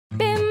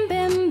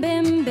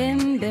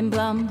bim,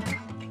 blum.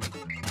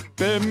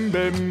 Bim,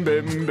 bim,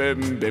 bim,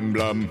 bim, bim,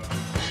 blum.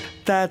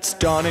 That's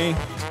Donnie.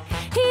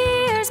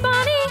 Here's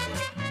Bonnie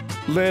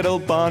Little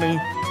Bonnie.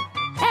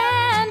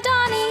 and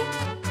Donnie.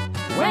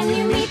 When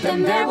you meet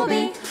them, there will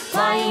be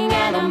flying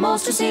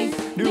animals to see,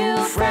 new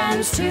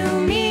friends to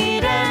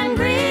meet and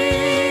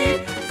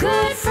greet,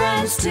 good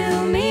friends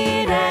to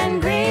meet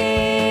and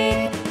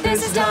greet.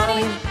 This is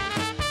Donnie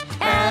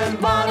and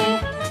Bonnie,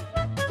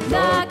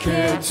 the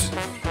kids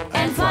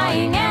and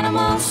flying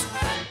animals.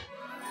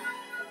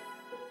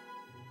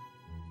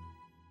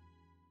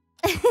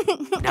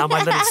 Now,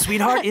 my little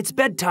sweetheart, it's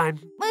bedtime.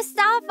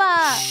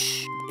 Mustafa!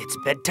 Shh, it's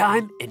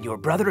bedtime and your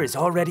brother is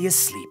already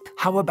asleep.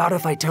 How about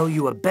if I tell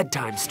you a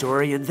bedtime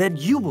story and then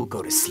you will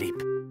go to sleep?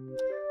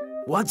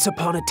 Once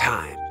upon a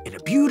time, in a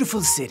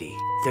beautiful city,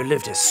 there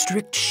lived a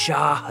strict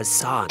Shah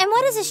Hassan. And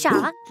what is a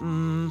Shah?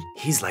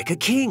 He's like a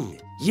king.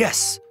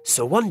 Yes,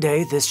 so one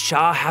day this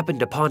Shah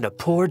happened upon a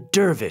poor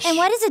dervish. And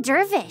what is a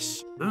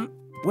dervish?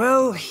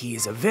 Well, he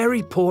is a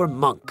very poor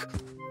monk.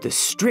 The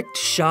strict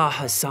Shah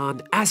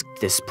Hassan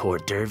asked this poor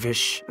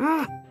dervish,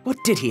 what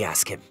did he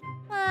ask him?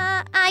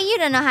 You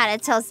don't know how to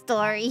tell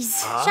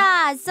stories.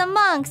 Shahs, some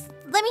monks.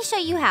 Let me show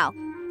you how.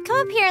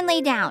 Come up here and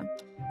lay down.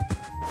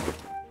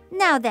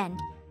 Now then,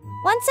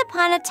 once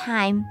upon a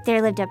time,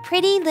 there lived a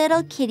pretty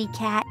little kitty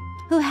cat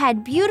who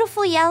had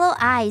beautiful yellow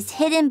eyes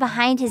hidden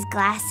behind his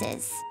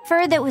glasses,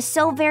 fur that was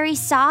so very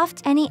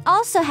soft, and he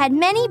also had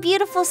many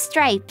beautiful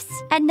stripes.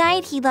 At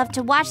night, he loved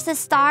to watch the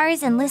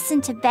stars and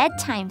listen to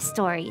bedtime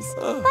stories,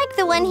 like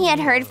the one he had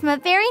heard from a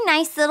very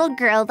nice little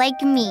girl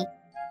like me.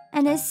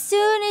 And as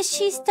soon as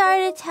she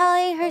started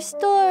telling her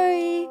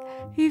story,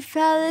 he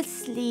fell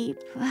asleep.